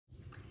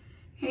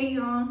Hey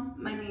y'all,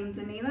 my name's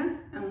Eneida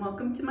and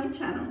welcome to my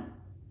channel.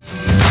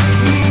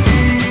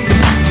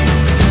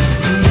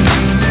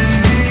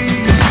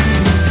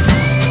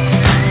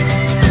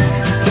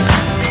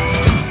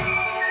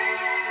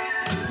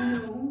 I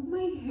know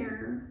my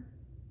hair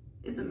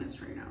is a mess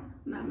right now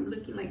and I'm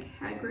looking like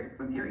Hagrid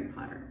from Harry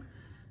Potter,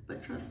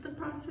 but trust the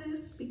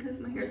process because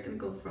my hair is gonna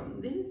go from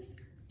this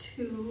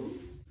to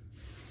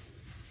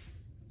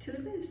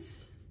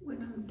this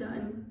when I'm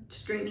done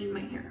straightening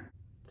my hair.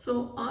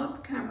 So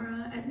off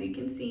camera, as you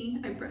can see,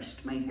 I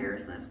brushed my hair,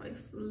 so that's why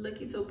it's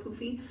looking so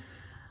poofy.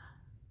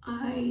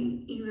 I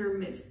either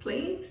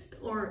misplaced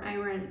or I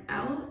ran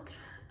out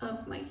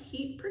of my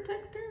heat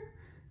protector.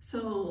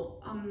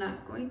 So I'm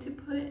not going to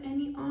put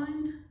any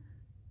on.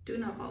 Do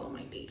not follow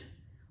my lead.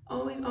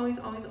 Always, always,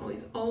 always,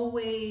 always,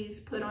 always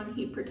put on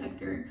heat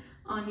protector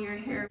on your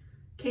hair.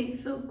 Okay,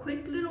 so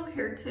quick little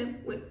hair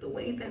tip with the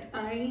way that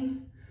I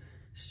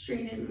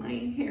straighten my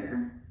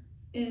hair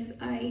is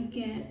I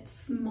get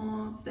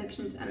small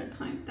sections at a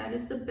time. That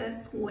is the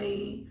best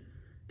way,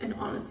 and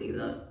honestly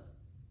the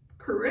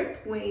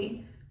correct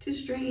way to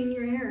straighten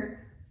your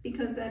hair,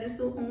 because that is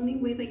the only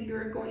way that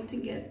you're going to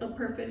get a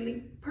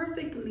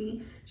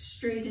perfectly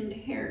straightened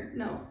hair.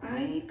 Now,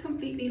 I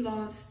completely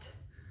lost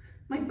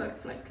my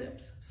butterfly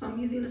clips, so I'm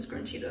using a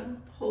scrunchie to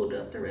hold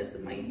up the rest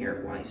of my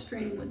hair while I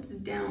straighten what's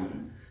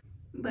down.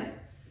 But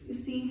you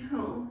see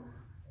how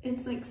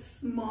it's like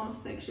small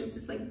sections,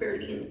 it's like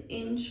barely an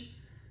inch.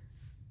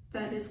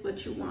 That is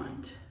what you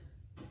want.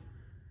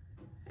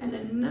 And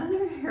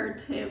another hair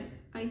tip,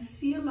 I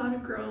see a lot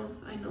of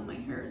girls, I know my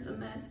hair is a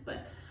mess,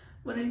 but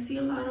what I see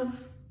a lot of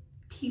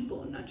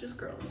people, not just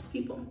girls,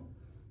 people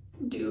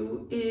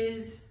do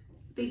is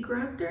they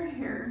grab their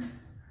hair,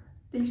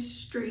 they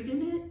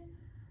straighten it,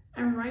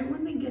 and right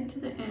when they get to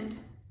the end,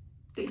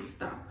 they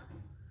stop.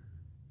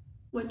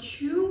 What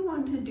you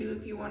want to do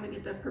if you want to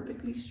get that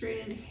perfectly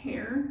straightened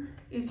hair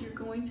is you're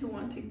going to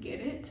want to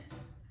get it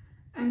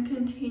and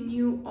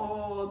continue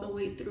all the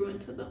way through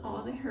until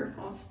all the hair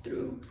falls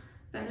through.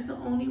 That is the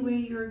only way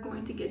you're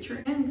going to get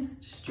your ends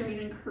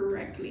straightened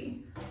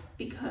correctly,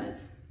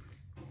 because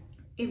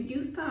if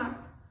you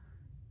stop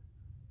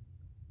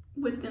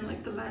within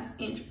like the last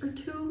inch or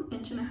two,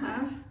 inch and a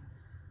half,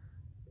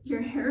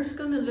 your hair is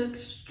gonna look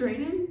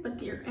straightened, but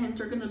your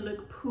ends are gonna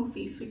look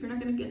poofy, so you're not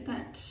gonna get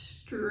that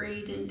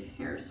straightened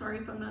hair. Sorry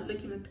if I'm not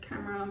looking at the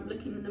camera, I'm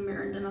looking in the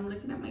mirror and then I'm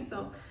looking at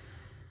myself.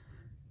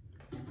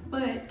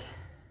 But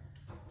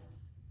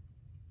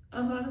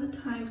a lot of the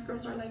times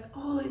girls are like,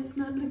 oh, it's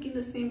not looking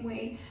the same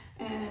way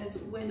as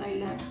when I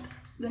left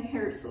the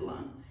hair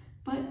salon.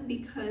 But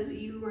because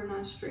you are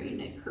not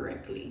straightening it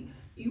correctly,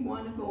 you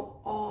want to go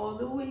all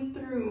the way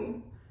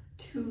through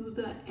to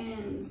the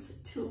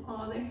ends till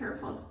all the hair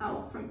falls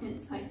out from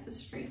inside the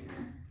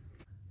straightener.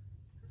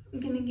 I'm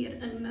gonna get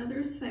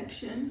another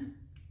section.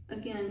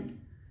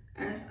 Again,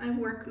 as I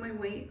work my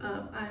way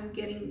up, I'm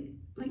getting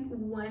like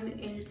 1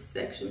 inch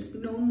sections,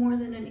 no more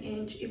than an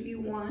inch if you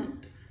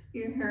want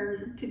your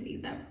hair to be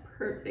that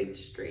perfect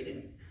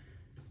straightened.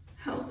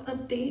 House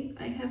update,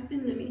 I have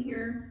been living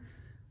here,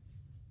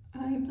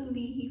 I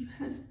believe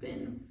has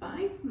been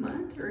 5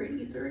 months already.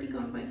 It's already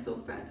gone by so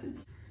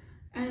fast.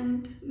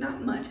 And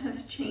not much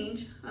has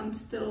changed. I'm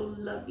still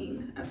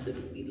loving,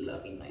 absolutely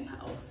loving my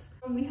house.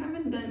 We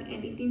haven't done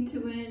anything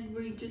to it.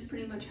 We just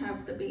pretty much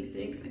have the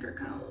basics, like our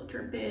couch,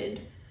 our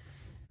bed.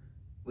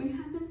 We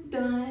haven't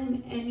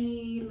done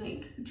any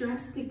like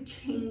drastic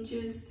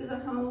changes to the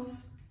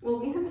house. Well,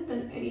 we haven't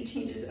done any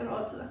changes at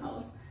all to the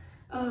house.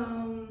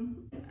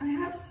 I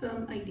have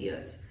some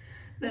ideas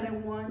that I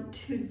want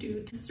to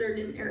do to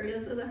certain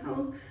areas of the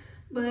house,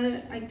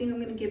 but I think I'm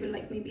gonna give it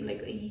like maybe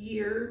like a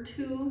year or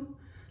two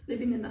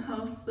living in the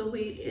house the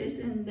way it is,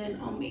 and then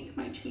I'll make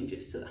my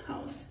changes to the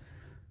house.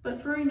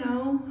 But for right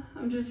now,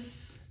 I'm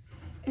just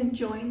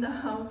enjoying the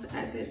house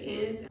as it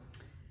is.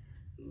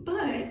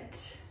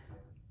 But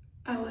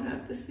I would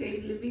have to say,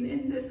 living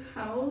in this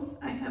house,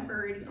 I have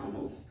already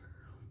almost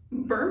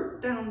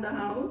burnt down the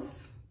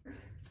house,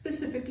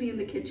 specifically in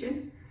the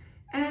kitchen,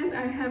 and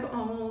I have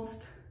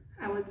almost,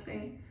 I would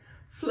say,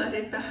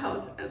 flooded the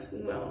house as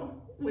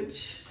well,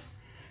 which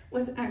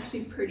was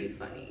actually pretty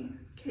funny.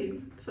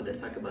 Okay, so let's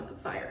talk about the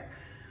fire.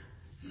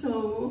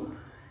 So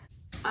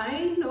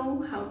I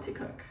know how to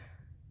cook,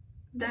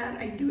 that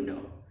I do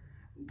know,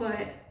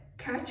 but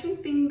catching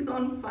things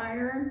on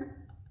fire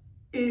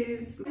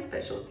is my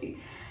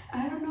specialty.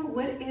 I don't know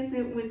what is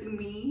it with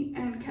me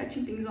and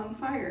catching things on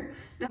fire.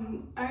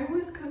 I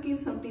was cooking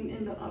something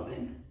in the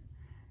oven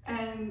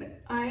and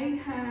I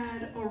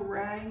had a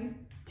rag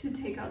to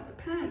take out the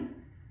pan.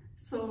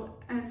 So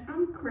as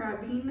I'm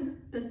grabbing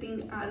the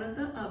thing out of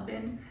the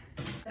oven,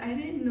 I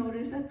didn't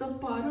notice that the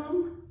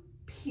bottom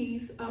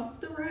piece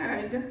of the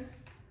rag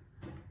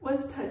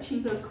was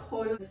touching the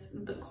coil.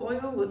 The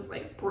coil was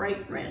like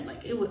bright red,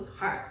 like it was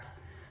hot.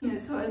 And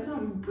so as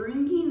I'm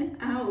bringing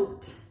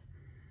out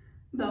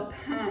the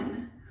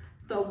pan,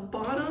 the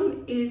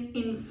bottom is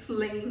in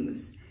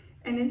flames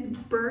and it's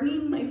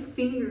burning my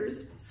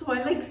fingers. So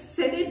I like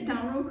set it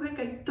down real quick,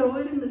 I throw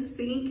it in the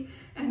sink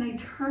and I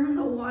turn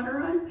the water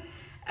on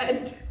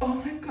And oh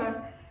my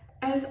God,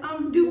 as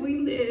I'm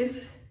doing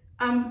this,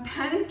 I'm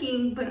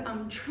panicking, but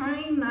I'm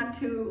trying not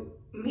to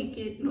make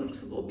it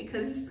noticeable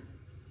because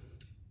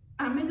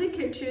I'm in the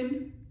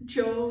kitchen,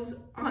 Joe's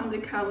on the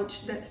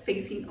couch that's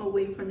facing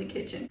away from the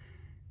kitchen.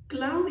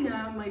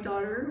 Claudia, my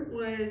daughter,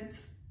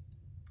 was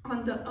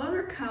on the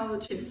other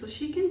couch, and so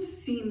she can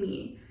see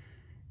me,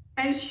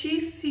 and she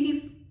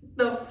sees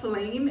the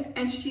flame,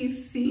 and she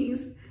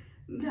sees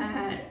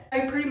that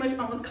I pretty much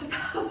almost caught the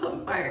house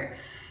on fire.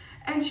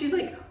 And she's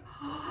like,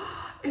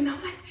 oh, and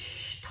I'm like,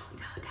 shh, don't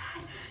tell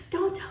Dad,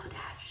 don't tell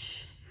Dad,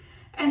 shh.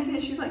 And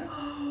then she's like,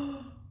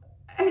 oh,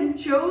 and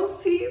Joe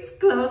sees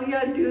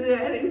Claudia do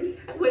that, and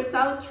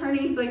without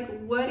turning, he's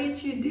like, what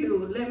did you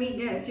do? Let me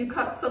guess, you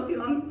caught something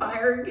on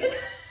fire again?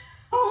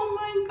 Oh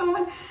my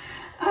God,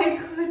 I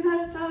could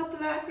not stop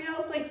laughing. I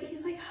was like,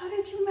 he's like, how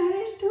did you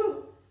manage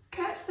to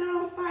catch that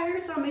on fire?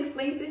 So I'm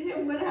explaining to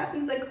him what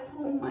happened. He's like,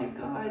 oh my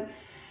God,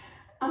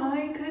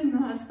 I could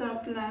not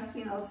stop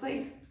laughing. I was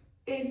like,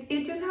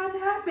 it just had to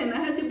happen. I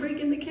had to break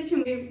in the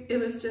kitchen. It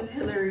was just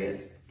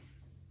hilarious.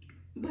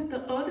 But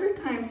the other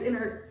times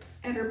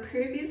at our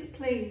previous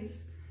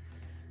place,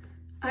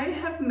 I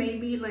have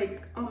maybe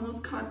like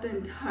almost caught the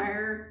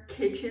entire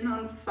kitchen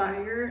on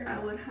fire.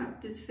 I would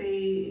have to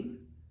say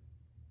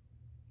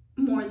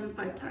more than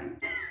 5 times,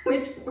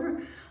 which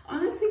were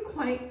honestly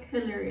quite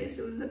hilarious.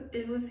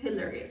 It was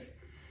hilarious.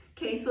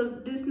 Okay, so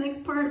this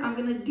next part I'm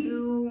gonna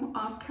do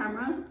off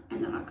camera,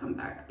 and then I'll come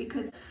back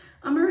because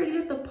I'm already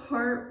at the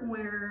part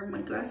where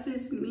my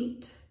glasses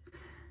meet,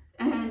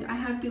 and I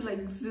have to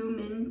like zoom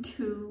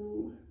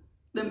into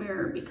the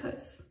mirror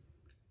because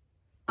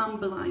I'm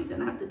blind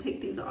and I have to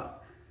take these off.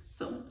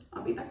 So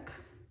I'll be back.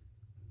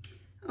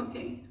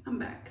 Okay, I'm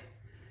back.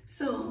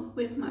 So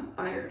with my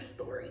fire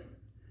story.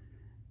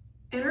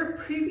 At our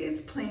previous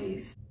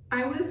place,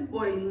 I was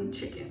boiling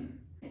chicken.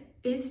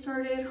 It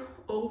started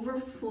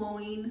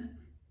overflowing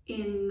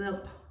in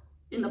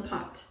the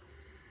pot.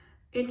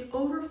 It's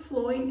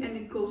overflowing and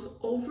it goes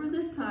over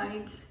the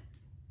sides,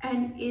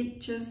 and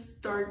it just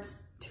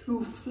starts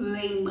to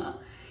flame,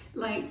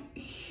 like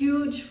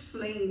huge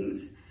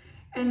flames.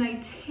 And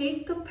I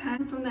take the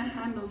pan from the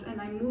handles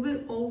and I move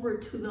it over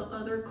to the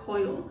other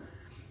coil,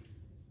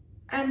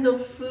 and the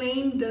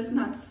flame does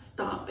not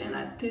stop. And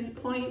at this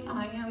point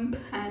I am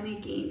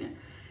panicking.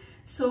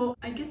 So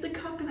I get the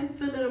cup and I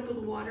fill it up with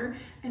water,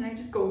 and I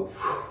just go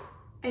whoosh,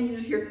 and you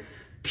just hear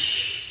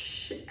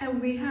psh,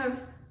 and we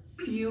have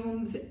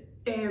fumes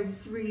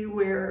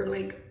everywhere,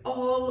 like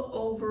all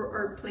over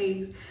our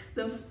place.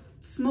 The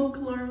smoke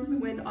alarms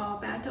went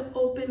off. I had to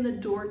open the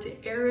door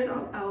to air it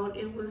all out.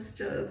 It was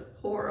just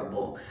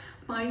horrible.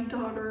 My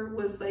daughter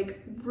was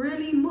like,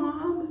 really,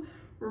 Mom?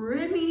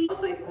 Really? I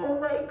was like, oh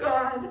my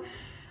God.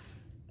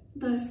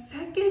 The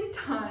second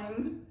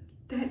time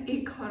that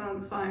it caught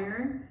on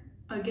fire,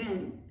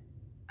 again,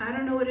 I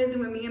don't know what it is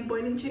with me and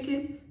boiling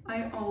chicken,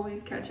 I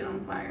always catch it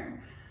on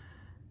fire.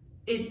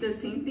 The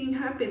same thing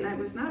happened. I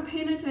was not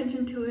paying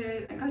attention to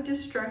it. I got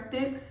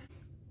distracted.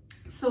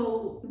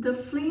 So the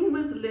flame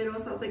was little,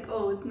 so I was like,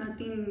 oh, it's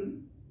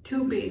nothing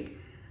too big.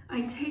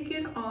 I take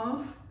it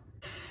off.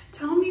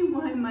 Tell me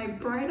why my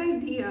bright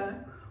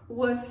idea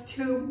was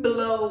to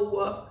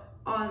blow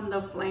on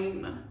the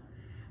flame.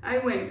 I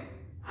went,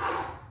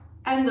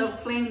 and the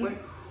flame went,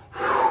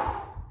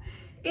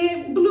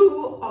 it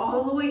blew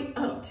all the way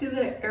up to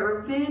the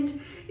air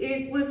vent.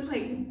 It was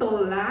like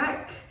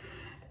black.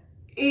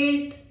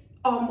 It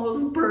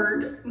almost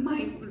burned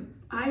my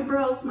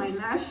eyebrows, my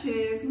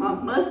lashes, my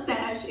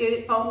mustache.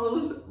 It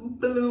almost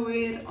blew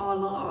it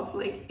all off.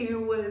 Like, it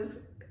was,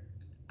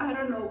 I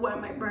don't know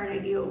what my bright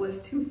idea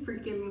was to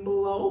freaking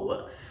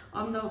blow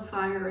on the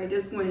fire. I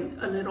just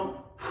went a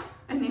little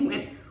and then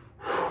went.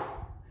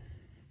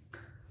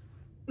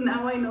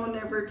 Now I know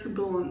never to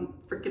blow on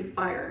freaking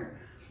fire.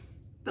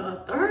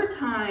 The third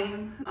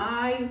time,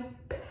 I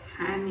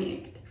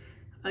panicked.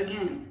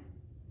 Again,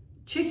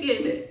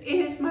 chicken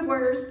is my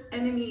worst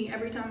enemy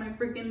every time I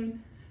freaking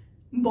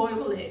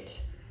boil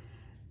it.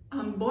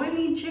 I'm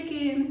boiling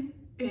chicken,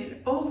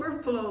 it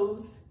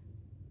overflows.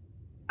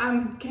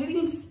 I'm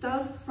getting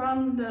stuff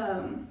from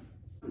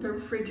the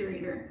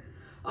refrigerator.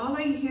 All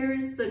I hear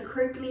is the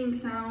crickling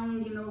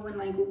sound, you know, when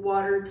like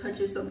water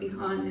touches something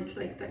hot, it's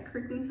like that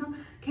crickling sound.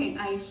 Okay,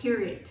 I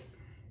hear it.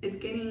 It's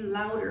getting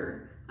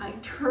louder. I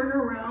turn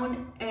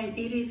around and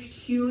it is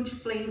huge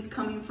flames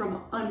coming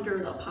from under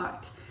the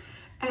pot.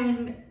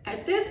 And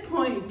at this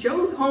point,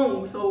 Joe's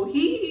home, so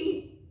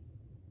he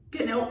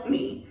can help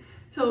me.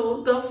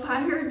 So the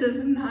fire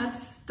does not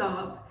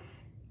stop.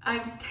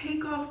 I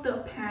take off the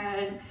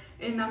pan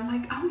and I'm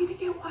like, I'm gonna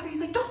get water. He's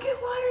like, don't get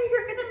water,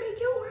 you're gonna make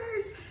it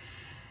worse.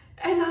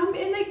 And I'm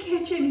in the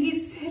kitchen,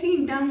 he's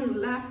sitting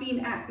down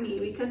laughing at me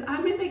because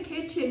I'm in the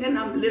kitchen and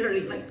I'm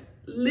literally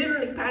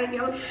panicking.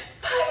 I'm like,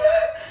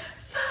 fire,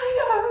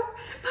 fire,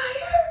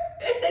 fire.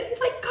 And then he's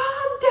like,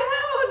 calm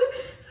down.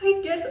 So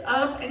he gets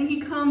up and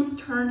he comes,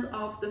 turns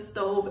off the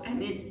stove,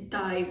 and it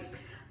dies.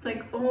 It's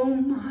like, oh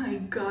my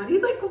God.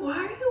 He's like, why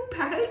are you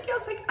panicking? I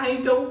was like, I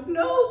don't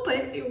know, but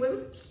it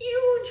was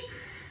huge.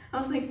 I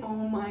was like, oh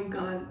my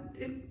God,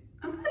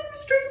 I'm not even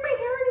straightening my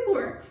hair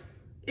anymore.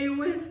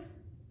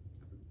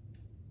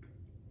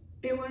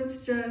 It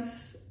was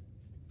just,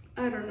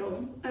 I don't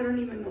know. I don't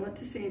even know what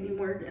to say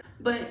anymore.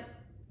 But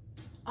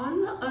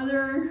on the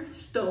other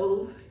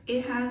stove,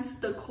 it has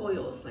the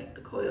coils, like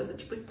the coils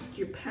that you put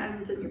your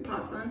pans and your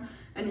pots on,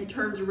 and it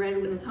turns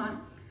red when it's hot.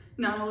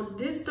 Now,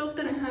 this stove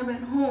that I have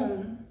at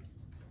home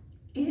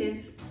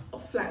is a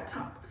flat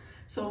top.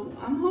 So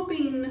I'm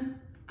hoping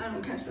I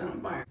don't catch that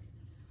on fire.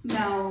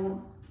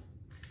 Now,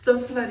 the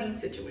flooding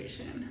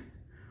situation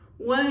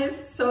was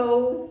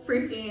so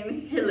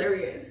freaking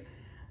hilarious.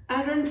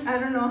 I don't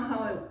know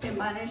how it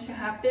managed to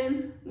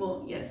happen.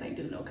 Well, yes, I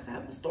do know because I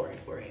have a story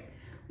for it.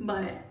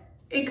 But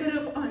it could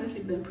have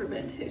honestly been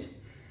prevented.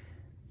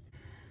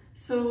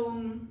 So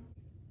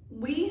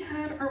we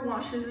had our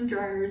washers and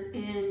dryers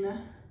in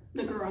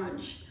the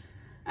garage.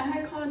 I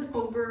had called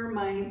over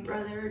my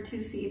brother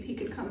to see if he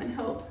could come and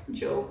help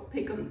Joe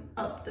pick him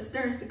up the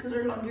stairs because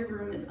our laundry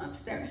room is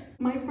upstairs.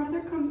 My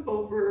brother comes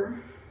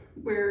over,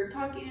 we're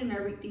talking and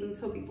everything,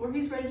 so before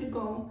he's ready to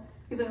go,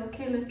 he's like,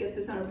 okay, let's get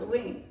this out of the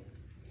way.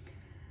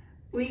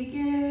 We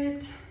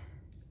get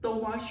the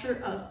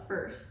washer up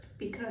first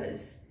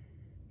because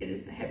it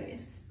is the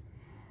heaviest.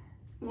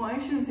 Well, I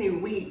shouldn't say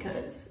we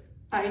because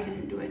I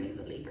didn't do any of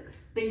the labor.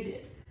 They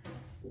did.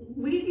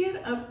 We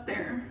get up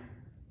there.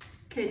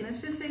 Okay,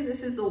 let's just say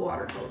this is the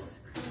water hose.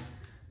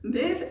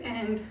 This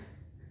end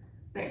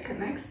that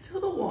connects to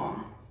the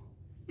wall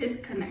is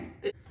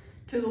connected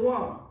to the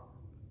wall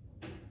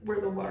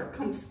where the water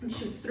comes and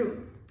shoots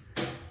through.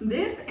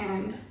 This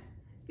end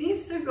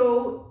needs to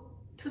go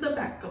to the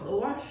back of the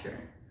washer.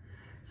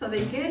 So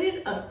they get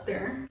it up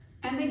there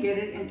and they get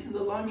it into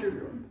the laundry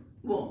room.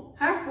 Well,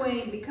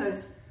 halfway,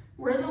 because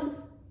where the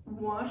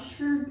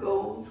washer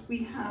goes,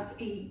 we have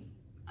a,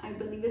 I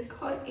believe it's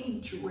called a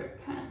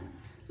drip pan.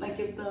 Like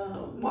if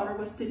the water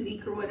was to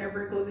leak or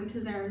whatever, it goes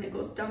into there and it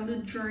goes down the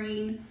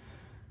drain.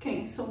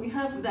 Okay, so we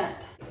have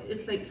that.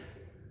 It's like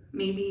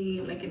maybe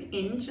like 1.5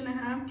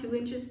 inches, 2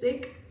 inches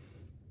thick.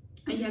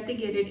 And you have to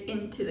get it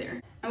into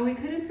there. And we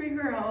couldn't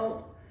figure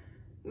out,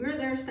 we were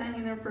there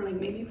standing there for like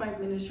maybe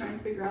 5 minutes trying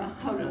to figure out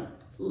how to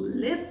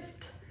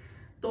lift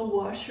the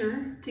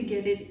washer to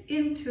get it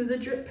into the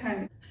drip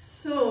pan.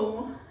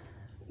 So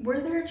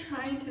we're there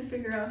trying to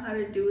figure out how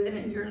to do it,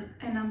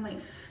 and I'm like,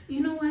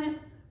 you know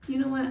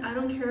what, I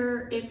don't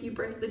care if you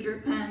break the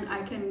drip pan.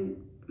 I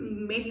can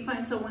maybe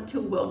find someone to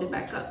weld it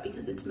back up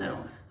because it's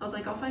metal. I was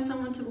like, I'll find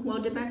someone to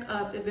weld it back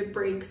up. If it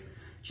breaks,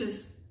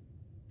 just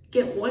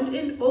get one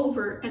end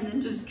over and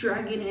then just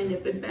drag it in.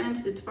 If it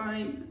bends, it's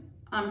fine.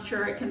 I'm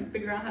sure I can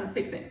figure out how to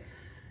fix it.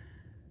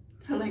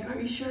 They're like, are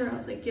you sure? I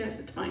was like, yes,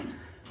 it's fine.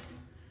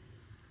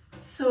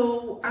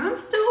 So I'm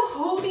still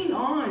holding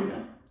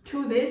on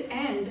to this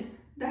end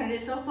that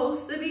is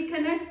supposed to be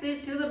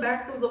connected to the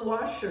back of the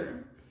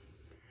washer.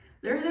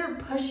 They're there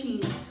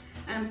pushing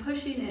and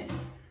pushing it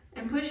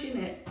and pushing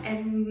it.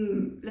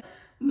 And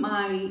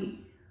my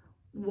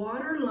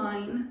water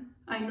line,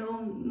 I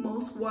know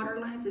most water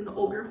lines in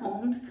older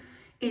homes,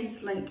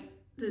 it's like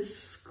this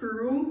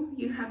screw,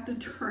 you have to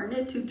turn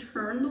it to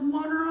turn the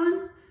water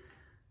on.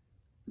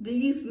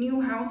 These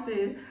new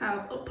houses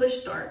have a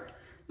push start.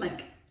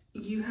 Like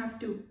you have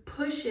to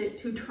push it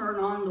to turn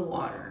on the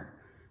water.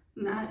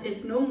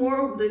 It's no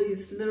more of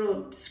these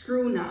little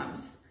screw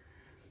knobs.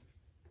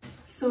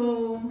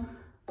 So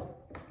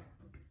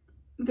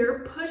they're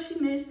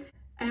pushing it,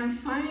 and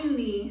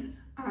finally,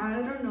 I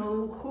don't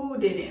know who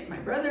did it, my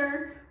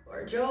brother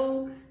or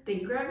Joe, they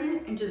grab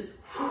it and just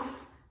whoosh,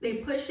 they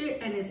push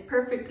it and it's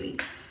perfectly.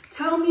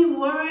 Tell me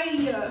why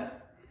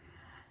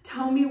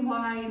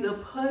the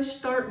push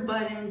start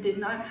button did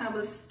not have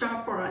a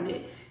stopper on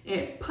it.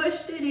 It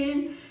pushed it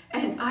in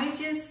and I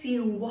just see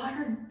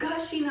water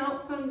gushing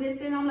out from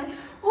this and I'm like,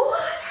 water!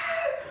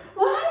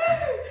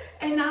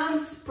 And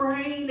I'm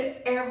spraying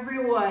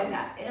everyone.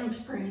 I'm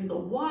spraying the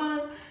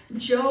walls.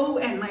 Joe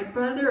and my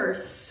brother are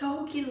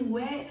soaking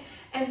wet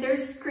and they're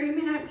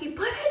screaming at me,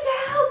 put it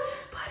down,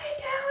 put it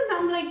down. And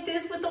I'm like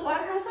this with the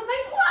water hose. I'm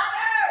like,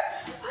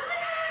 water!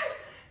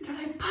 They're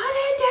like, put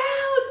it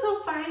down. So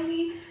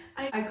finally,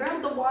 I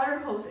grab the water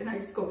hose and I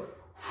just go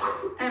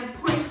and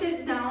point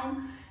it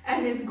down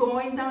and it's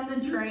going down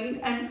the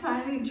drain. And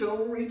finally,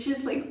 Joe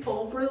reaches like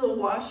over the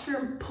washer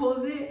and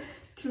pulls it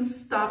to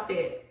stop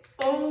it.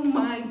 Oh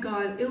my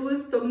God, it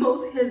was the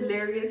most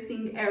hilarious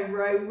thing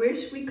ever. I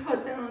wish we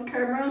caught that on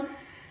camera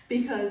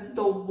because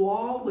the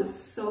wall was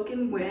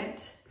soaking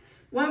wet.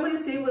 Well, I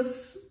wouldn't say it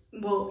was,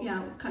 well,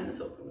 yeah, it was kind of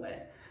soaking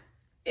wet.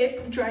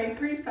 It dried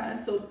pretty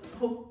fast, so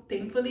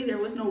thankfully there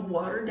was no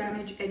water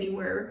damage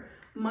anywhere.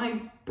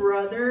 My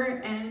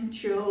brother and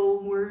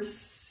Joe were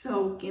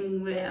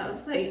soaking wet. I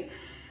was like,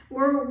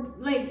 we're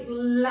like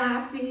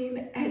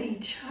laughing at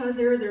each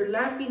other. They're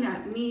laughing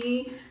at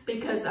me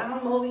because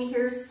I'm over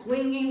here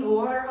swinging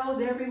water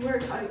hose everywhere,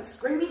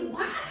 screaming,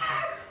 water,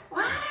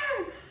 water.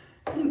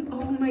 And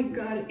oh my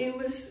God, it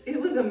was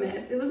a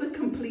mess. It was a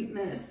complete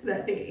mess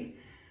that day.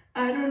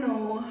 I don't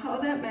know how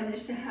that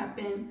managed to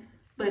happen,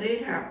 but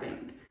it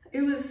happened.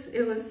 it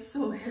was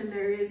so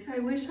hilarious. I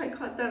wish I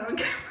caught that on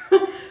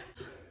camera.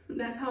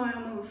 That's how I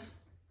almost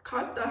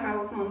caught the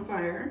house on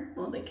fire,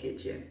 well, the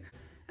kitchen.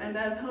 And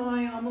that's how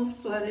I almost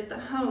flooded the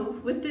house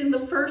within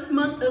the first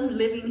month of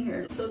living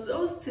here. So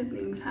those two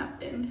things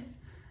happened.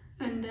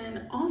 And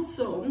then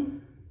also,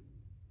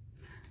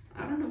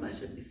 I don't know if I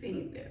should be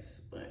saying this,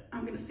 but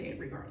I'm gonna say it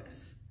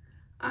regardless.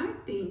 I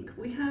think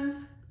we have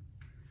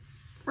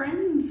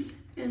friends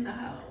in the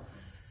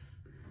house.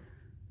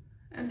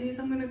 At least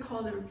I'm gonna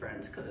call them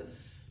friends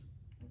because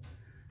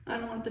I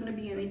don't want them to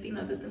be anything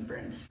other than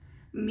friends.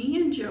 Me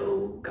and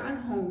Joe got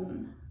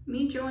home,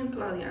 me, Joe, and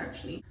Claudia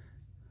actually.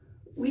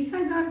 We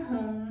had got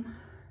home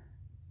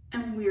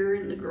and we were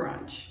in the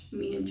garage,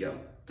 me and Joe.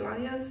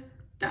 Claudia's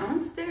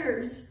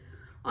downstairs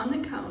on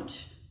the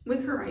couch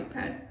with her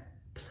iPad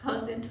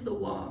plugged into the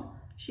wall.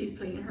 She's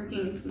playing her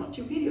games,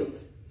 watching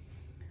videos.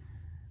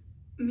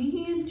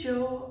 Me and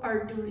Joe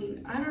are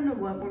doing, I don't know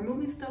what, we're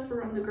moving stuff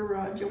around the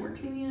garage and we're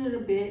cleaning it a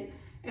bit,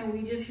 and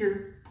we just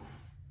hear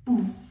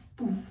poof,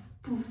 poof,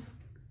 poof, poof.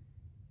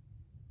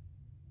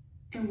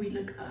 And we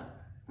look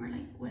up. We're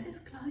like, what is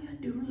Claudia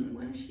doing?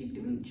 What is she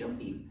doing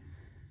jumping?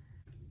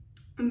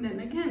 And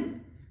then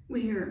again,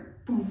 we hear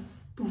poof,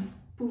 poof,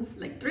 poof,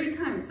 like 3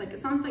 times. Like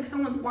it sounds like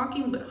someone's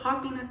walking but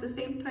hopping at the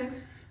same time.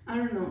 I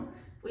don't know.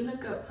 We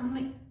look up, so I'm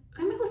like,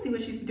 let me go see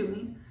what she's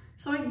doing.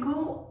 So I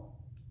go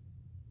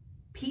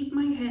peep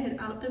my head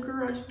out the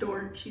garage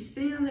door. She's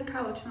sitting on the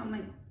couch and I'm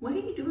like, what are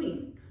you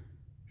doing?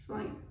 She's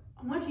like,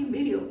 I'm watching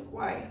videos.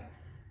 Why?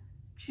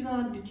 She's like, I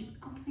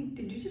was like,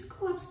 did you just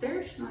go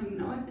upstairs? She's like,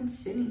 no, I've been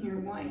sitting here.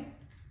 Why?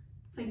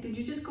 It's like, did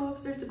you just go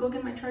upstairs to go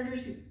get my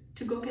chargers?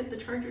 To go get the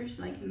chargers? She's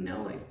like,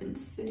 no, I've been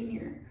sitting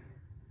here.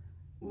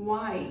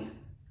 Why?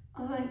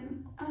 I was like,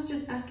 I was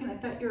just asking. I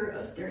thought you were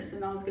upstairs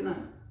and I was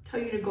gonna tell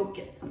you to go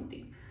get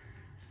something.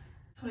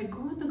 So I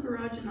go in the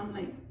garage and I'm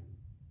like,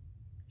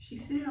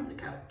 she's sitting on the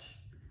couch.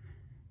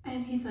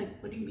 And he's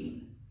like, what do you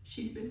mean?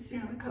 She's been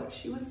sitting on the couch.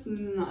 She was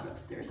not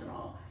upstairs at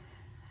all.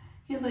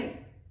 He's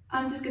like,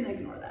 I'm just gonna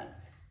ignore that.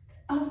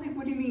 I was like,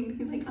 what do you mean?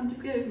 He's like, I'm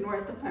just gonna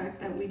ignore the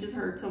fact that we just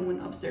heard someone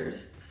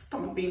upstairs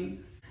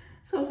stomping.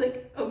 So I was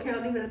like, okay,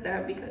 I'll leave it at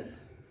that, because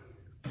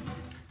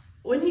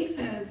when he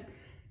says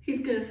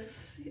he's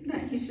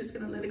just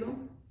gonna let it go,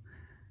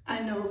 I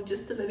know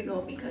just to let it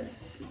go,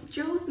 because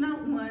Joe's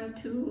not one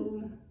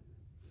to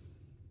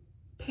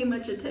pay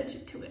much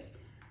attention to it.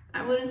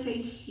 I wouldn't say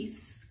he's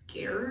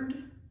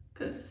scared,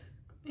 because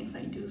if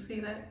I do say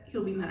that,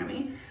 he'll be mad at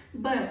me,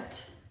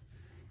 but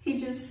he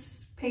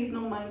just pays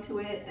no mind to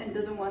it and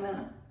doesn't want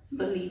to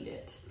believe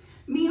it.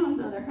 Me, on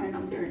the other hand,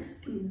 I'm there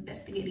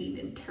investigating,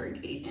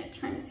 interrogating it,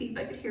 trying to see if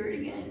I could hear it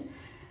again,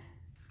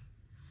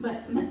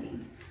 but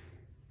nothing.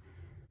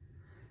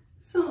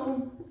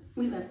 So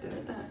we left it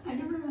at that. I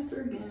never asked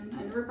her again.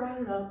 I never brought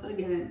it up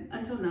again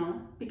until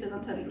now, because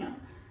I'm telling you.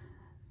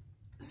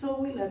 So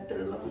we left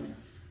it alone.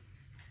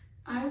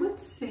 I would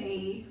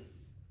say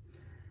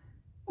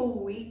a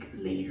week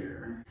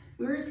later,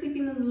 we were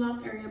sleeping in the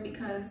loft area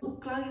because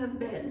Claudia's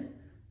bed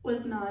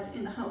was not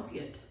in the house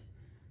yet.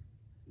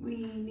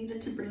 We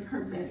needed to bring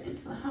her bed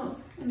into the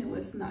house and it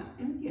was not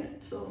in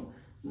yet. So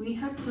we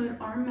had put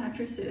our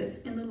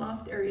mattresses in the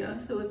loft area.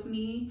 So it's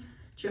me,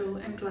 Joe,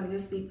 and Claudia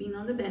sleeping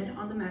on the bed,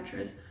 on the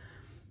mattress,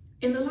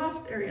 in the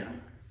loft area.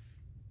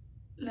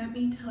 Let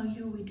me tell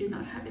you, we did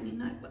not have any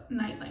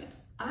night lights.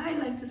 I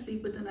like to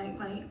sleep with the night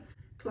light.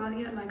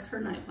 Claudia likes her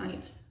night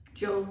light.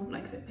 Joe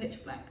likes it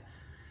pitch black.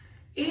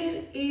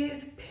 It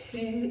is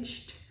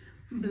pitched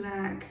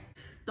black.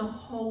 The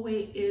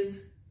hallway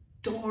is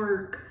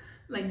dark.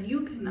 Like,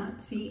 you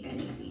cannot see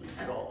anything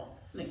at all.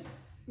 Like,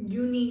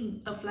 you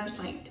need a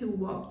flashlight to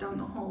walk down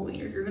the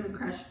hallway, or you're gonna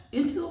crash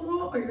into the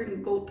wall, or you're gonna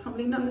go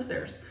tumbling down the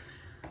stairs.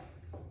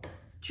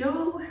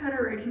 Joe had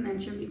already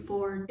mentioned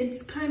before,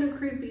 it's kind of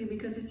creepy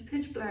because it's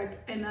pitch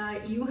black, and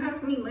you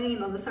have me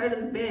laying on the side of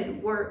the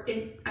bed where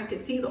I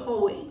could see the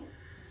hallway.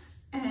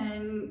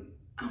 And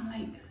I'm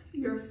like,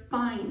 you're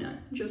fine,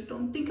 just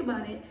don't think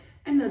about it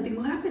and nothing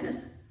will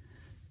happen.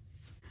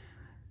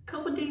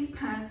 Couple days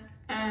pass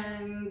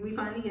and we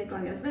finally get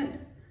Claudia's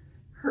bed.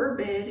 Her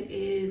bed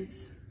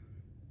is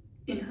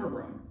in her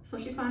room. So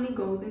she finally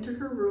goes into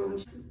her room.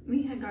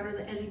 We had got her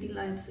the LED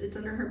lights. It's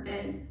under her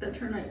bed. That's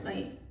her night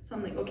light. So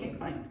I'm like, okay,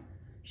 fine.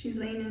 She's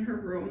laying in her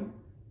room.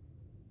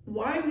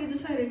 Why we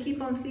decided to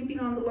keep on sleeping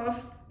on the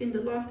loft, in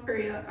the loft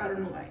area, I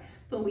don't know why,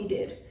 but we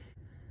did.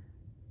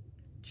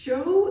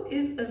 Joe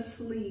is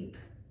asleep.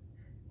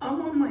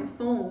 I'm on my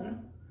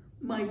phone.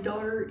 My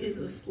daughter is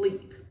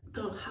asleep.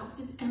 The house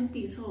is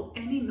empty, so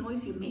any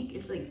noise you make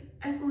is like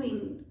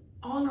echoing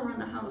all around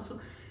the house.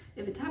 So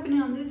if it's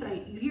happening on this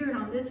side, you hear it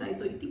on this side,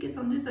 so you think it's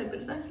on this side, but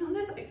it's actually on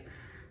this side.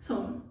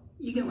 So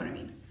you get what I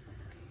mean.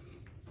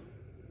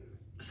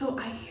 So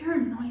I hear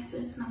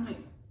noises and I'm like,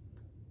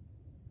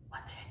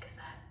 what the heck is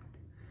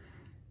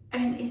that?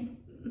 And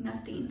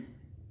nothing.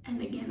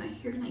 And again, I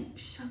hear like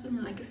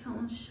shuffling, like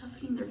someone's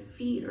shuffling their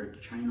feet or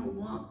trying to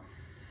walk.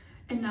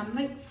 And I'm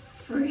like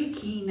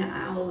freaking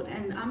out.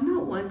 And I'm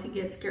not one to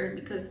get scared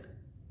because,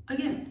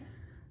 again,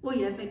 Well,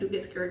 yes, I do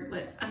get scared,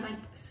 but I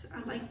like this.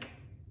 I like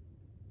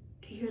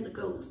to hear the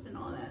ghosts and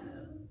all that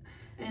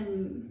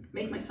and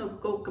make myself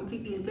go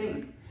completely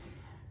insane.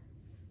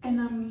 And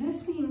I'm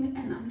listening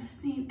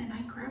and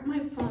I grab my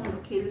phone.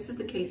 Okay, this is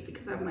the case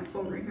because I have my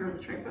phone right here on the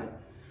tripod.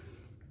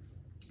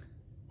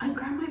 I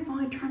grab my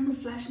phone, I turn the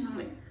flash, and I'm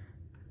like,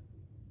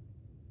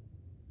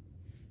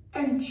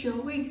 and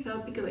Joe wakes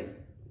up because I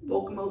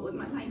woke him up with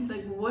my light. He's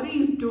like, what are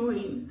you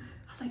doing?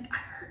 I was like, I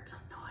heard some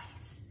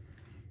noise.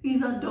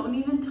 He's like, don't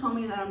even tell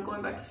me that I'm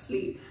going back to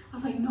sleep. I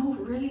was like, no,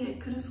 really, I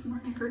could have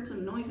sworn I heard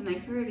some noise, and I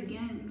hear it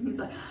again. And he's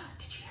like,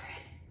 did you hear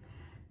it?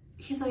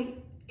 He's like,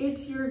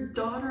 it's your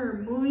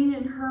daughter moving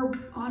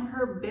on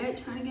her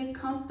bed trying to get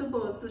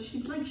comfortable. So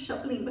she's like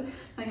shuffling, but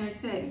like I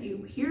said,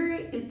 you hear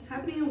it, it's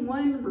happening in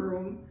one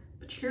room,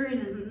 but you hear it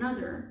in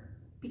another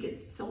because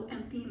it's so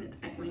empty and it's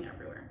echoing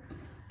everywhere.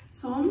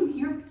 So I'm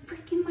here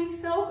freaking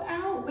myself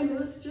out when it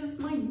was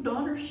just my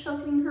daughter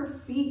shuffling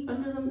her feet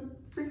under the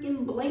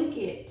freaking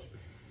blanket.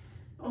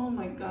 Oh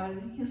my God.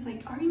 And he's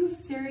like, are you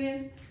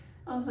serious?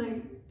 I was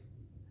like,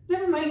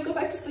 never mind, go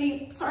back to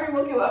sleep. Sorry, I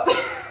woke you up.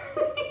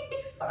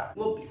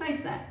 Well,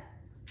 besides that,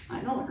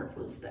 I know her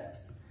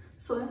footsteps.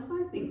 So that's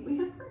why I think we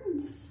have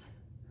friends.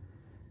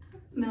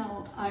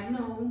 Now, I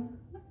know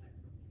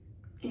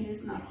it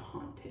is not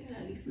haunted.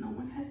 At least no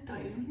one has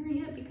died in here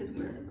yet because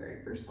we're the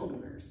very first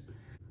owners.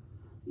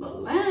 The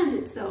land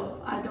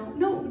itself, I don't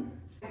know.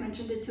 I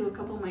mentioned it to a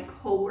couple of my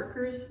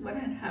co-workers what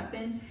had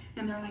happened,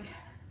 and they're like,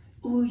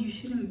 oh, you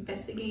should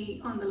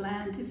investigate on the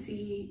land to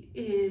see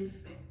if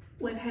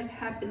what has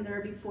happened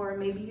there before.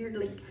 Maybe you're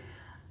like,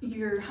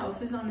 your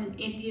house is on an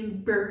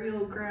Indian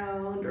burial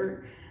ground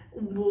or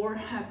war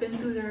happened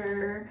through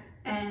there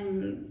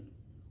and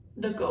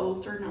the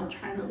ghosts are now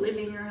trying to live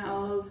in your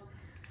house.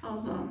 I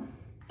was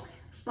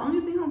as long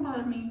as they don't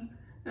bother me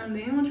and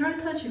they don't try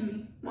touching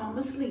me while I'm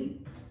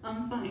asleep,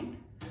 I'm fine.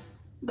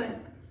 But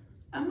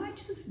I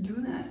might just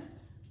do that.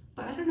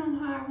 But I don't know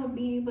how I would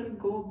be able to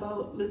go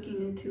about looking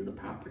into the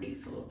property.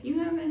 So if you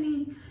have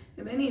any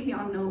of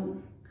y'all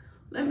know,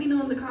 let me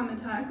know in the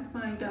comments how I can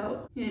find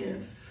out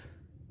if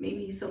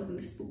maybe something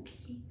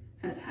spooky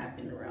has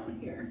happened around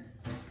here,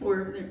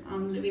 or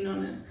I'm living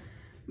on a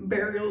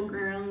burial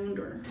ground,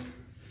 or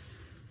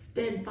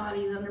dead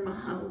bodies under my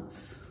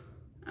house.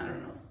 I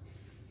don't know.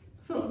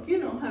 So if you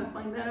know how to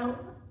find that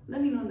out,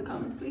 let me know in the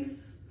comments,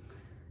 please.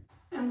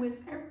 And with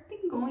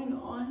everything going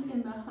on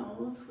in the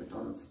house, with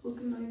all the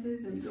spooky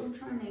noises and Joe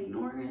trying to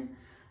ignore it,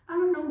 I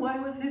don't know why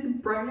it was his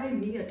bright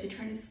idea to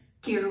try to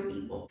scare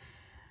me.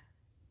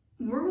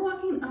 We're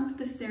walking up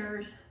the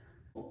stairs.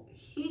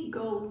 He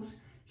goes.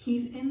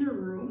 He's in the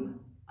room.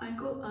 I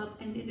go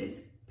up and it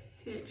is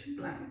pitch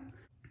black.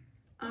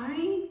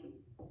 I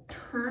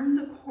turn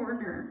the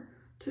corner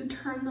to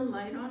turn the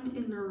light on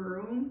in the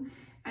room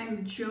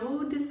and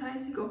Joe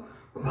decides to go,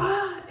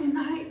 rah! And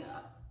I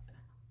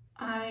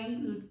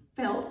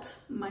felt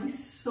my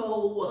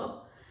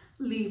soul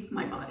leave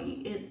my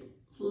body. It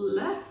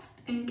left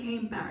and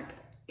came back.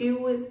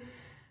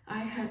 I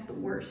had the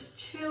worst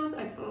chills.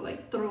 I felt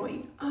like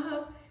throwing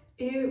up.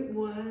 It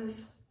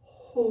was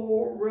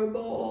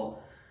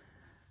horrible.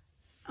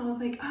 I was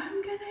like,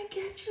 I'm gonna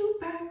get you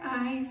back.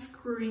 I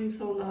screamed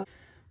so loud,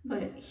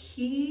 but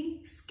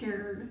he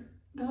scared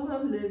the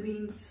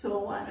living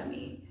soul out of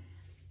me.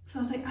 So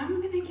I was like, I'm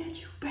gonna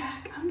get you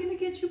back. I'm gonna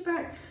get you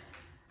back.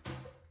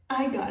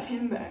 I got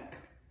him back.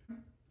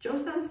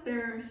 Joe's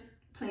downstairs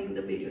playing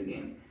the video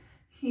game.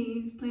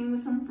 He's playing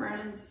with some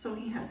friends, so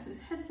he has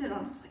his headset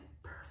on. I was like,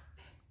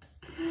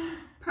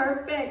 perfect,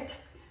 perfect.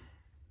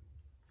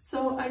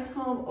 So I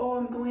told him, oh,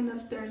 I'm going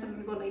upstairs. I'm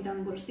gonna go lay down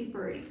and go to sleep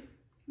already.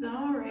 He's like,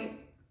 all right.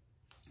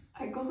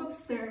 I go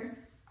upstairs.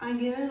 I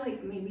give it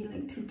like maybe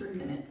like 2-3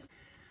 minutes.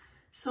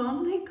 So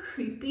I'm like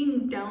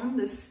creeping down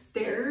the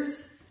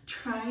stairs,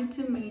 trying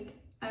to make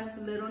as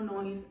little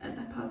noise as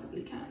I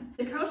possibly can.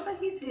 The couch that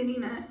he's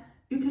sitting at,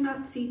 you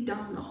cannot see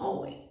down the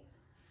hallway.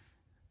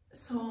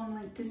 So I'm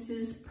like, this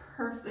is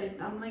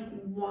perfect. I'm like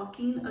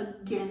walking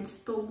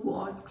against the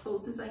wall as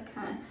close as I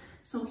can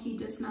so he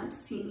does not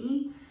see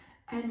me.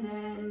 And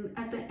then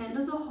at the end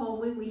of the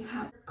hallway, we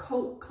have a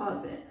coat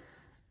closet.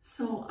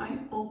 So I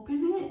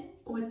open it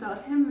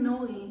without him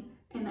knowing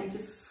and I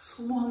just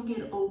swung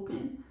it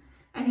open.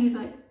 And he's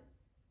like,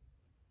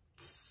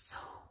 so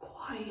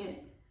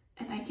quiet.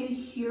 And I can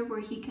hear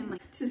where he can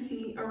like to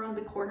see around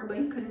the corner, but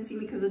he couldn't see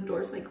me because the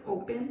door's like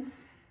open.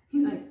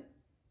 He's like,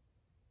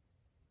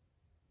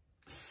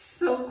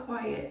 so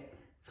quiet.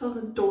 So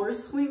the door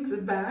swings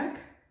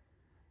back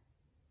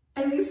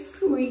and I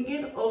swing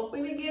it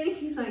open again.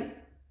 He's like,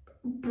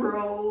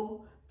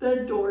 bro,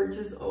 the door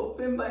just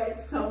opened by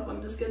itself.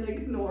 I'm just gonna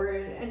ignore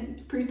it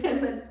and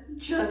pretend that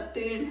just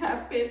didn't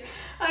happen.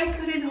 I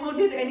couldn't hold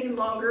it any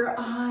longer.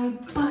 I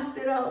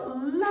busted out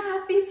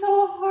laughing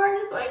so hard.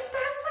 It's like,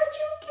 that's what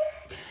you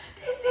get.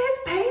 This is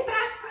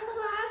payback for the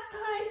last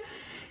time.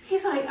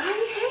 He's like, I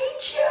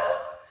hate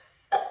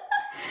you.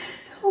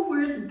 So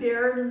we're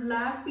there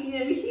laughing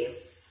and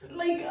he's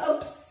like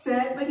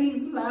upset, but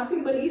he's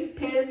laughing, but he's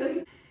pissed.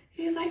 And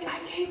he's like, I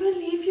can't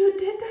believe you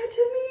did that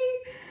to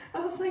me.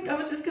 I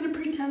was just gonna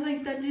pretend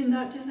like that did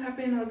not just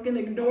happen. I was gonna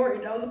ignore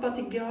it. I was about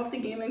to get off the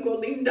game and go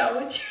lay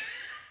down with you.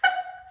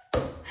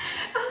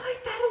 I was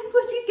like, that is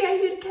what you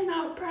get.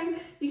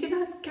 You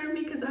cannot scare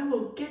me because I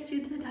will get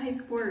you to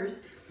dice worse.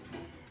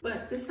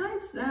 But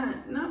besides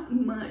that, not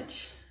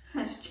much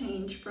has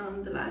changed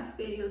from the last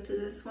video to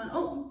this one.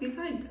 Oh,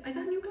 besides, I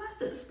got new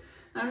glasses.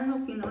 I don't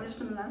know if you noticed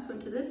from the last one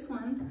to this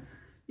one,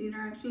 these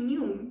are actually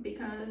new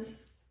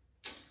because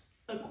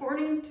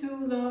according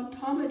to the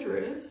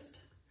optometrist,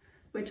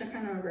 which I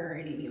kind of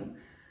already knew,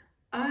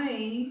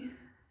 my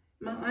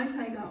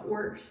eyesight got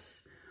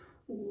worse,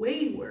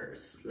 way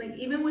worse. Like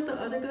even with the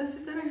other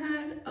glasses that I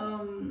had,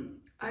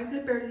 I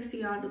could barely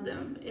see out of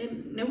them.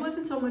 And it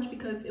wasn't so much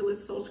because it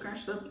was so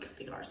scratched up, because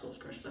they are so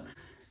scratched up.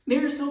 They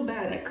were so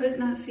bad, I could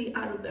not see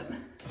out of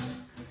them.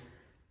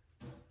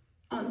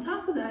 On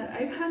top of that,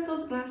 I've had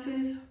those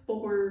glasses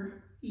for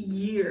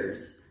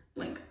years.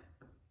 Like,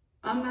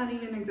 I'm not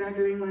even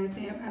exaggerating when I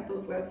say I've had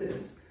those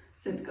glasses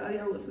since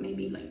Galia was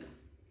maybe like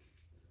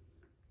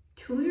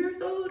 2 years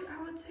old,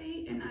 I would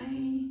say,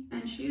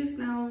 and she is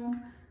now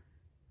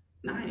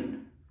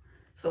 9.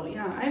 So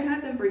yeah, I've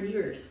had them for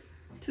years,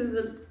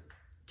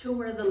 to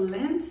where the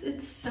lens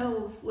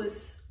itself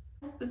was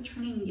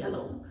turning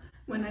yellow.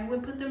 When I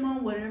would put them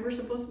on, whatever's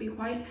supposed to be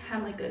white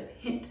had like a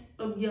hint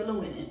of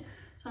yellow in it.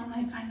 So I'm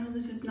like, I know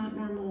this is not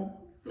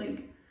normal.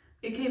 Like,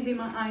 it can't be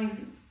my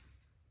eyes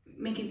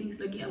making things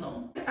look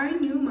yellow. I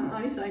knew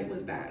my eyesight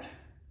was bad.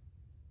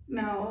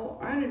 Now,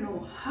 I don't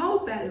know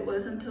how bad it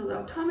was until the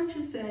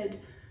optometrist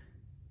said,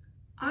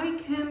 I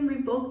can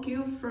revoke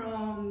you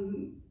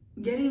from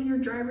getting your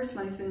driver's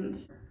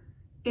license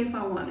if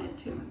I wanted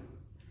to.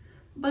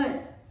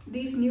 But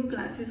these new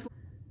glasses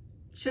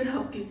should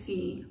help you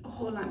see a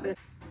whole lot better.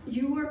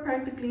 You are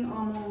practically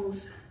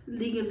almost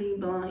legally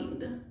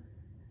blind.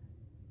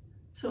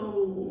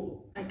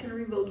 So I can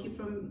revoke you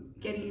from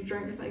getting your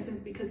driver's license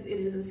because it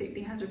is a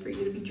safety hazard for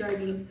you to be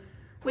driving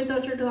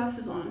without your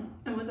glasses on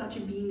and without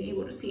you being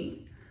able to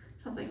see.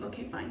 So I was like,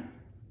 okay, fine.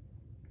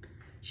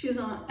 She's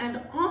on.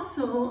 And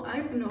also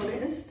I've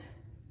noticed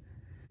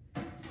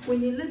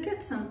when you look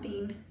at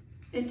something,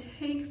 it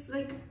takes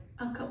like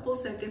a couple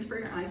seconds for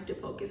your eyes to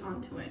focus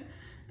onto it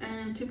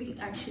and to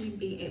actually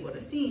be able to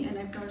see. And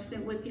I've noticed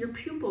that with your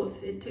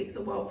pupils, it takes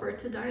a while for it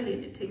to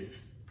dilate. It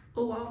takes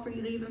a while for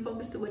you to even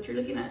focus to what you're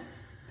looking at.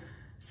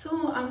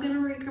 So I'm gonna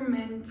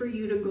recommend for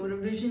you to go to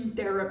vision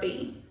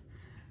therapy.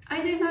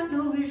 I did not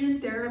know vision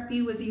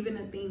therapy was even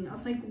a thing. I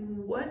was like,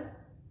 what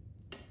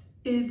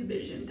is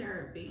vision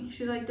therapy?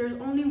 She's like, there's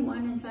only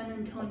one in San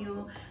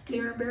Antonio. They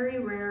are very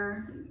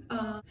rare.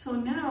 So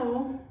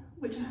now,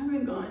 which I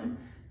haven't gone,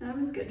 I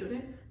haven't scheduled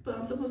it, but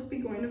I'm supposed to be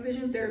going to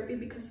vision therapy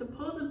because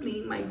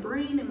supposedly my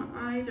brain and my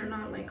eyes are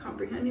not like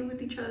comprehending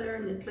with each other,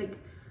 and it's like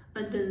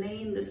a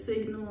delay in the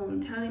signal.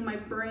 I'm telling my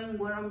brain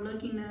what I'm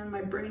looking at,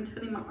 my brain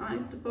telling my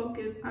eyes to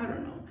focus. I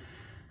don't know.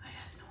 I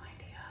have no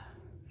idea.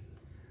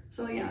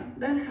 So yeah,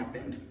 that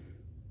happened.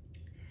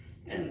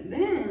 And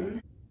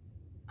then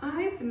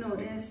I've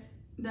noticed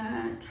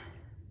that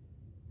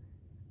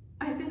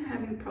I've been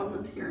having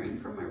problems hearing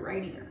from my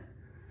right ear.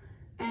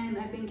 And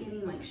I've been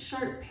getting like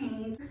sharp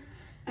pains.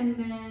 And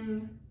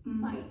then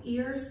my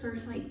ear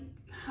starts like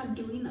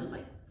doing a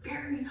like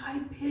very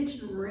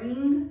high-pitched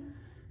ring.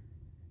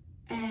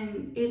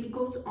 And it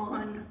goes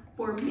on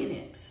for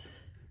minutes,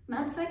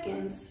 not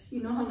seconds.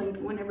 You know how like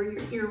whenever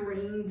your ear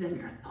rings and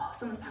you're like, oh,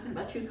 someone's talking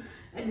about you,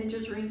 and it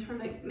just rings for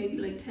like maybe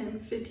like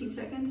 10-15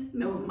 seconds.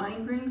 No,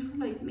 mine rings for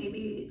like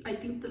maybe, I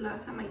think the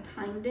last time I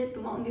timed it, the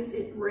longest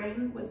it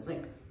rang was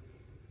like,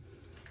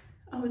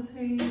 I would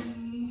say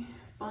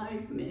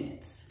 5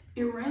 minutes.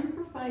 It rang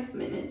for 5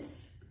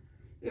 minutes.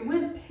 It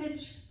went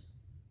pitch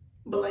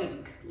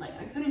blank, like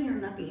I couldn't hear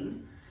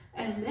nothing.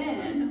 And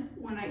then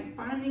when I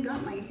finally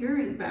got my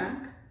hearing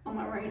back on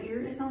my right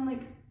ear, it sounded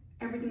like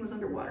everything was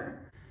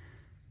underwater.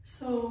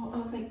 So I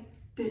was like,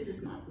 this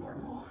is not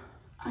normal.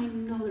 I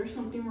know there's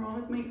something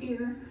wrong with my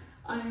ear.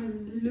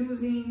 I'm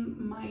losing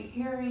my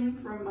hearing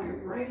from my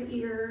right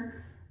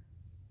ear.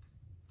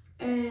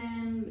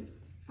 And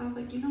I was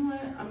like, you know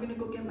what? I'm gonna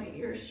go get my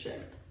ears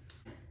checked.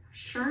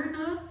 Sure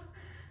enough,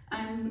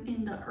 I'm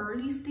in the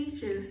early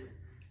stages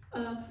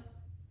of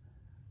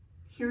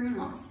hearing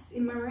loss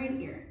in my right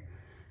ear.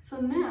 So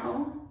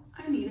now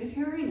I need a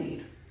hearing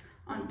aid.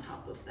 On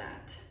top of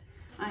that,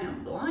 I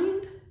am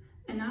blind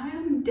and I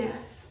am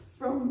deaf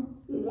from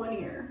one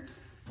ear.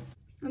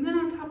 And then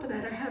on top of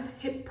that, I have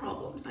hip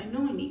problems. I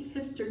know I need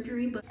hip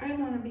surgery, but I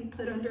don't want to be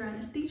put under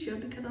anesthesia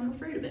because I'm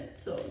afraid of it.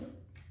 So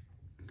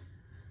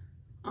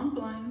I'm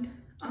blind,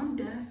 I'm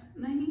deaf,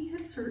 and I need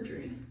hip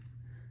surgery.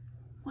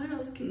 What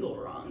else can go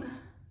wrong?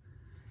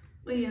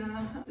 But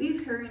yeah,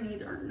 these hearing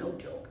aids are no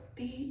joke.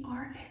 They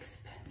are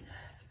expensive.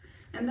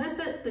 And that's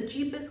the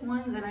cheapest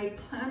one that I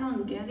plan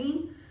on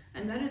getting,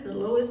 and that is the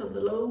lowest of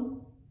the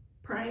low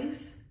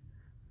price,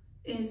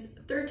 is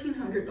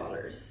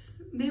 $1,300.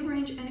 They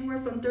range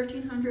anywhere from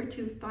 $1,300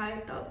 to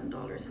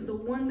 $5,000, and the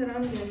one that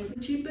I'm getting, the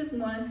cheapest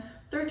one,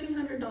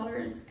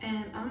 $1,300,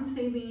 and I'm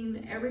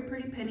saving every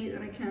pretty penny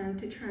that I can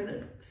to try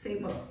to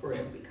save up for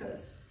it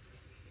because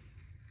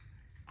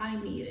I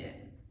need it.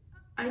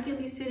 I can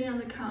be sitting on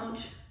the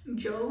couch.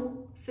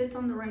 Joe sits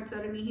on the right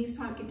side of me. He's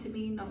talking to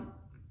me and I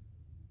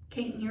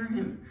can't hear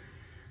him.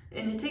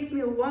 And it takes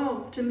me a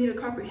while to me to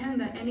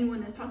comprehend that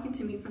anyone is talking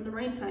to me from the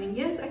right side.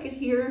 Yes, I could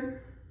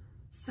hear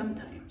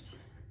sometimes,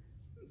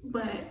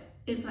 but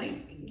it's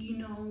like, you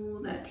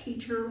know, that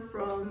teacher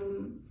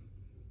from,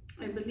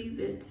 I believe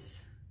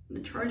it's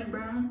the Charlie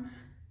Brown,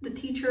 the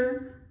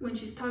teacher, when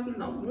she's talking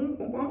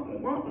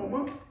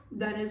about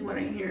that is what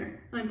I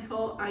hear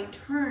until I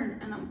turn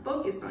and I'm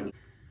focused on you,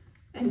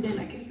 and then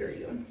I can hear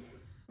you.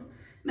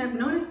 And I've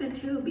noticed it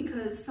too,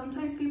 because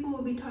sometimes people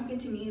will be talking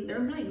to me and they're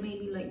like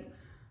maybe like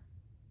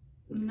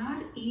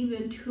not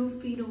even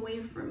 2 feet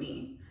away from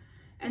me,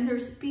 and they're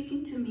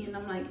speaking to me and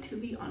I'm like, to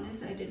be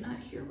honest, I did not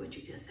hear what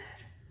you just said.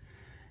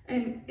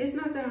 And it's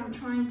not that I'm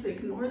trying to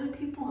ignore the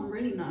people, I'm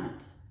really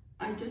not.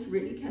 I just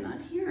really cannot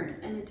hear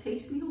it, and it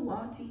takes me a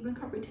while to even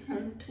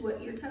comprehend to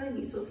what you're telling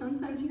me. So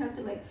sometimes you have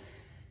to like,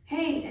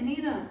 hey,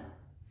 Eneida,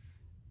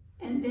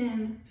 and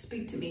then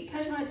speak to me.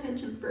 Catch my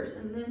attention first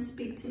and then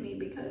speak to me,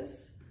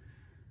 because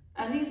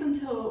at least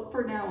until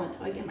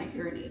I get my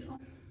hearing aid.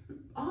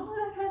 All of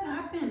that has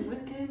happened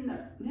within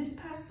this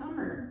past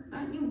summer.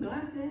 Got new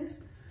glasses,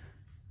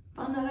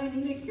 found out I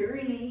need a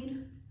hearing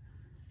aid.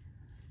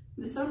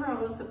 This summer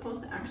I was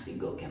supposed to actually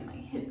go get my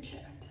hip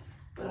checked,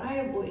 but I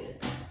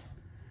avoided that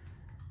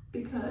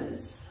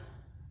because,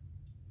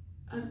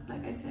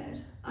 like I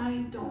said,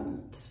 I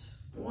don't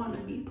want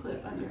to be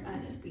put under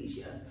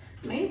anesthesia.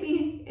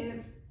 Maybe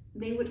if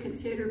they would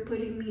consider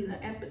putting me the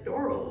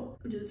epidural,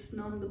 just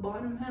numb the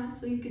bottom half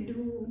so you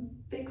can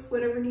fix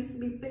whatever needs to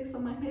be fixed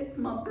on my hip,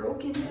 my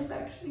broken hip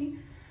actually.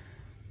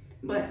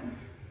 But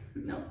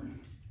no,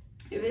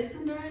 if it's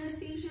under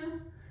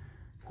anesthesia,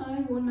 I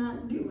will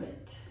not do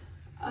it.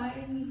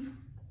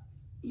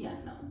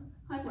 No,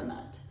 I will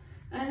not.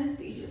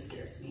 Anesthesia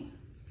scares me.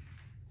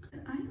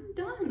 I'm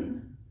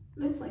done.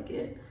 Looks like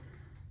it.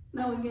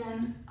 Now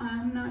again,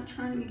 I'm not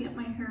trying to get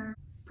my hair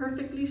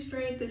perfectly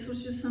straight. This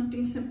was just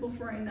something simple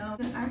for right now.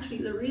 And actually,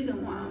 the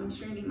reason why I'm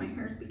straightening my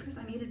hair is because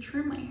I need to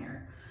trim my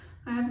hair.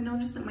 I have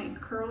noticed that my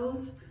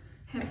curls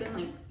have been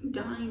like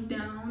dying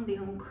down. They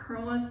don't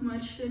curl as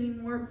much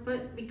anymore,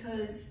 but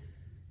because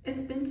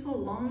it's been so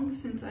long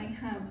since I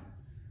have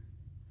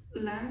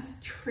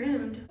last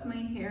trimmed my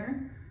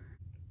hair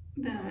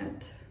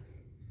that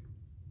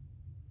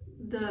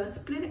the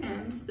split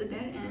ends, the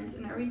dead ends,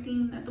 and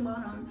everything at the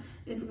bottom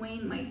is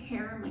weighing my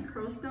hair, my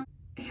curls down.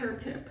 Hair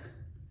tip: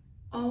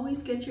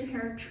 always get your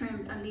hair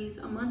trimmed at least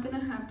a month and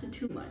a half to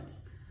 2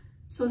 months,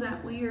 so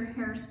that way your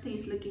hair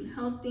stays looking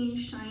healthy,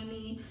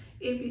 shiny.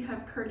 If you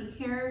have curly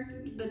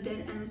hair, the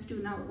dead ends do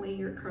not weigh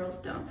your curls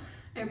down.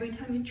 Every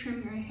time you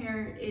trim your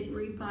hair, it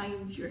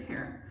revives your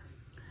hair.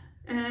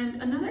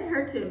 And another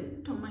hair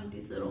tip, don't mind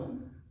these little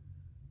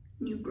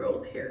new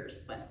growth hairs,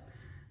 but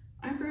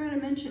I forgot to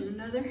mention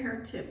another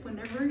hair tip.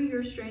 Whenever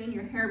you're straightening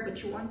your hair,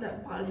 but you want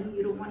that volume,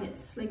 you don't want it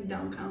slicked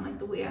down, kind of like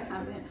the way I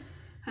have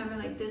it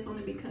like this,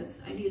 only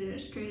because I need it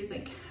as straight as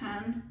I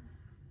can,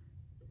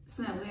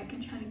 so that way I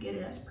can try to get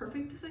it as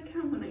perfect as I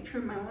can when I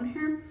trim my own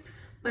hair.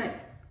 But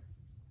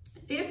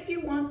if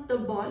you want the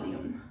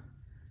volume,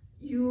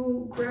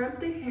 you grab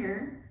the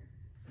hair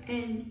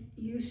and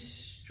you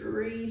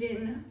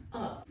straighten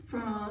up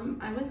from,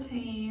 I would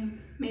say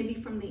maybe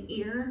from the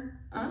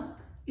ear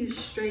up, you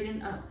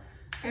straighten up.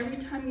 Every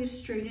time you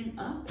straighten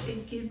up,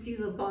 it gives you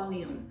the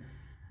volume.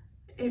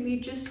 If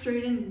you just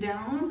straighten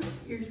down,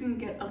 you're just gonna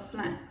get a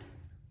flat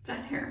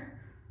hair.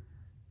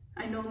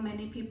 I know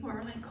many people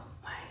are like, oh,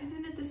 why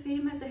isn't it the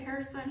same as the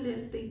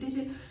hairstylist? They did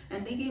it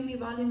and they gave me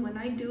volume. When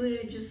I do it,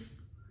 it just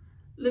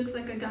looks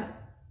like I got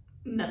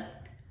nothing.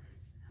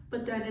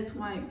 But that is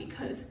why,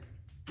 because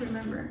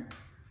remember,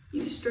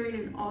 you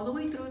straighten all the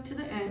way through to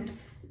the end,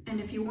 and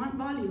if you want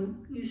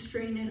volume, you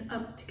straighten it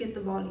up to get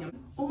the volume.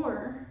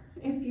 Or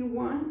if you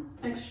want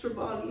extra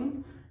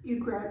volume, you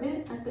grab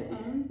it at the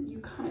end, you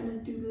kind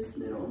of do this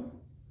little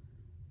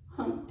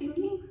hump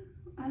thingy.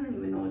 I don't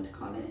even know what to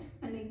call it.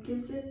 And it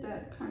gives it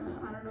that kind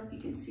of, I don't know if you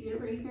can see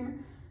it right here,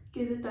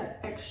 gives it that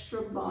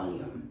extra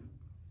volume.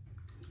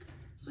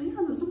 So yeah,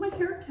 those are my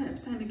hair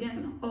tips. And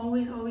again,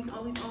 always, always,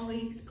 always,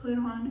 always put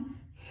on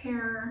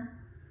hair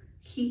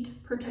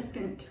heat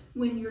protectant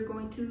when you're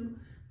going to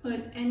put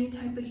any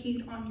type of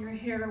heat on your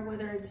hair,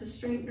 whether it's a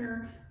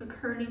straightener, a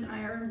curling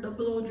iron, the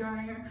blow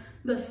dryer,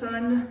 the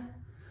sun.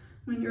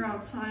 When you're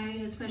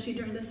outside, especially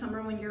during the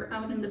summer when you're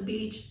out in the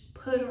beach,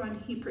 put on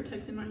heat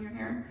protectant on your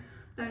hair.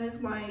 That is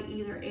why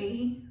either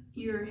A,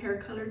 your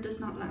hair color does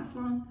not last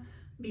long,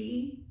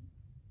 B,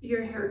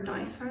 your hair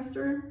dies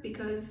faster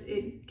because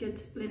it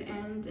gets split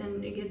ends,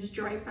 and it gets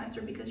dry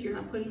faster because you're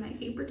not putting that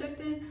heat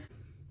protectant.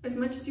 As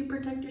much as you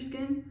protect your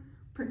skin,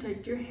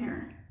 protect your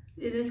hair.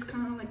 It is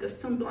kind of like a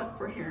sunblock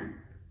for hair.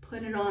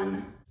 Put it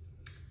on.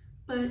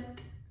 But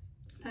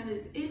that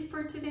is it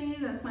for today.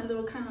 That's my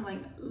little kind of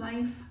like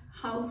life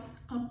house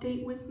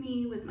update with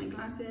me, with my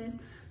glasses,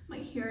 my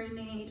hearing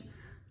aid,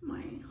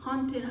 my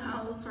haunted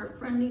house, our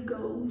friendly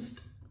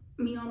ghost,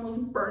 me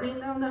almost burning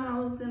down the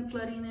house and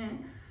flooding it.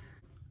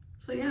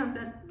 So yeah,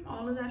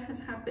 all of that has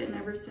happened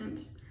ever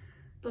since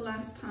the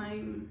last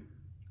time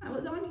I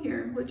was on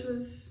here, which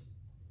was,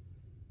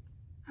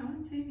 I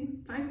would say,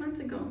 5 months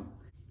ago.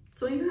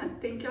 So yeah,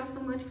 thank y'all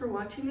so much for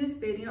watching this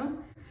video.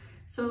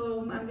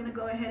 So I'm gonna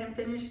go ahead and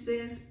finish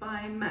this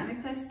by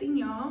manifesting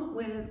y'all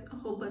with a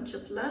whole bunch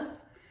of love,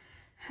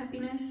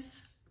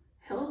 happiness,